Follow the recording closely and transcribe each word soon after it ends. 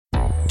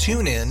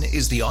TuneIn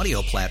is the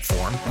audio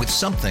platform with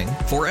something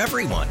for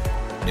everyone.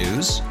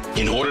 News.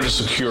 In order to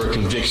secure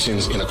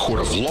convictions in a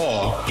court of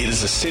law, it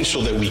is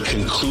essential that we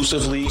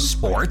conclusively.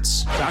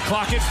 Sports. Shot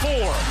clock at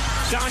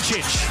 4.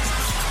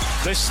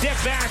 Doncic. The step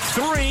back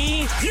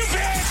 3. You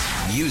bet.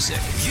 Music.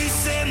 You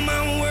set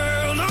my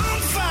world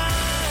on fire.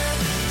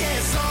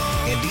 Yes,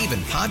 and even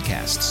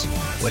podcasts.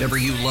 Whatever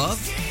you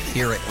love,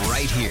 hear it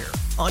right here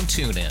on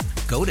TuneIn.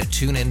 Go to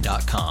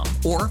TuneIn.com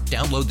or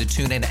download the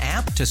TuneIn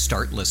app to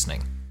start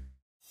listening.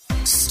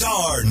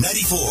 Star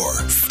 94.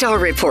 Star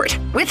Report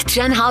with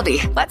Jen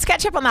Hobby. Let's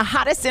catch up on the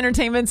hottest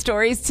entertainment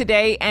stories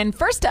today. And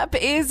first up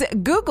is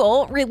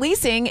Google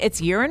releasing its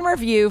year in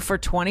review for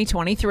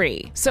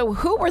 2023. So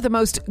who were the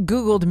most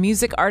Googled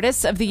music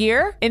artists of the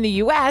year? In the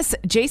U.S.,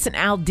 Jason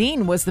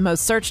Aldean was the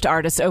most searched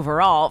artist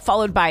overall,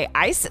 followed by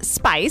Ice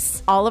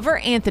Spice, Oliver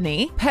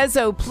Anthony,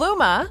 Pezzo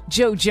Pluma,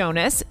 Joe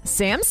Jonas,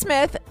 Sam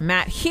Smith,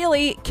 Matt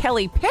Healy,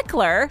 Kelly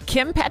Pickler,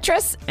 Kim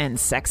Petras, and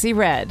Sexy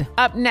Red.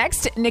 Up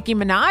next, Nicki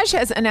Minaj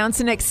has announced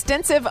an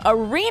extensive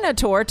arena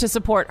tour to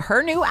support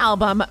her new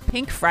album,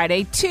 Pink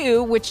Friday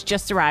 2, which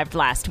just arrived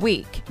last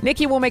week.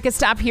 Nicki will make a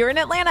stop here in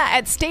Atlanta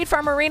at State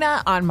Farm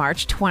Arena on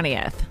March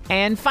 20th.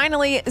 And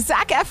finally,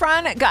 Zacc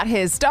Efron got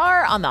his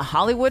star on the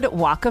Hollywood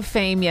Walk of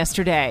Fame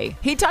yesterday.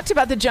 He talked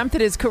about the jump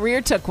that his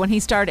career took when he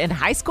starred in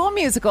High School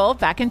Musical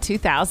back in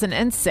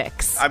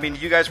 2006. I mean,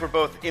 you guys were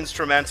both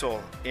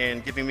instrumental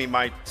in giving me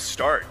my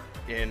start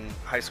in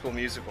High School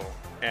Musical.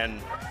 And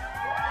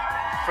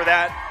for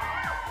that,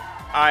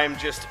 I'm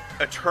just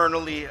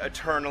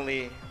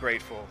eternally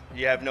grateful.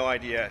 You have no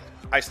idea.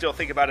 I still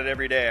think about it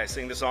every day. I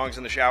sing the songs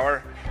in the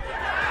shower.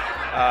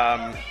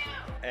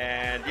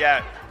 And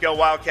yeah, go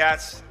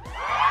Wildcats.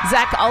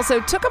 Zacc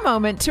also took a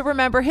moment to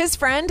remember his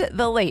friend,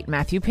 the late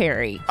Matthew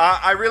Perry.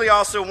 I really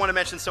also want to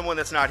mention someone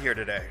that's not here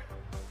today,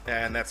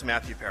 and that's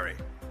Matthew Perry,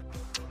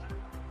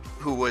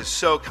 who was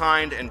so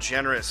kind and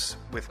generous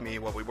with me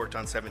while we worked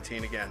on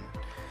 17 again.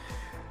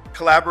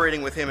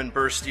 Collaborating with him in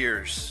Burst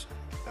Years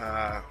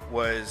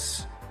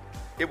was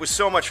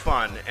so much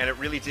fun, and it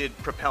really did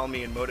propel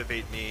me and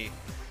motivate me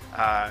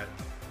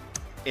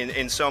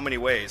in so many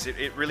ways.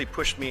 It really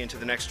pushed me into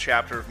the next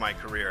chapter of my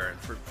career, and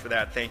for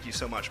that, thank you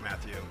so much,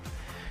 Matthew.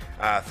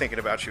 Thinking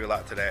about you a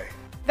lot today.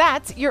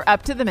 That's your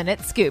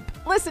up-to-the-minute scoop.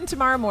 Listen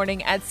tomorrow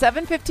morning at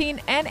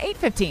 7:15 and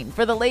 8:15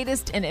 for the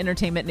latest in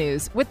entertainment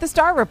news with the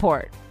Star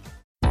Report.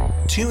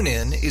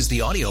 TuneIn is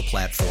the audio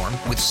platform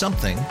with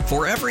something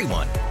for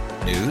everyone.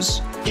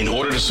 News. In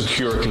order to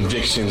secure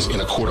convictions in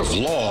a court of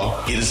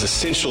law, it is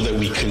essential that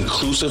we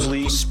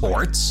conclusively.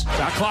 Sports.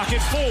 Shot clock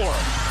at 4.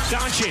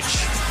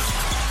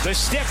 Doncic. The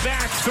step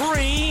back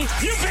 3.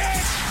 You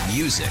bet.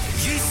 Music.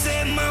 You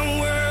set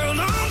my world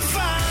on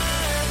fire.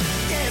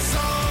 Yes,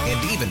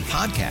 and even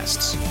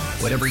podcasts.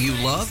 Whatever you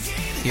love,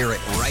 hear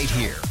it right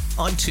here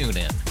on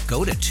TuneIn.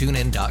 Go to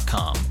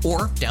TuneIn.com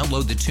or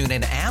download the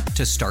TuneIn app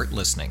to start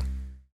listening.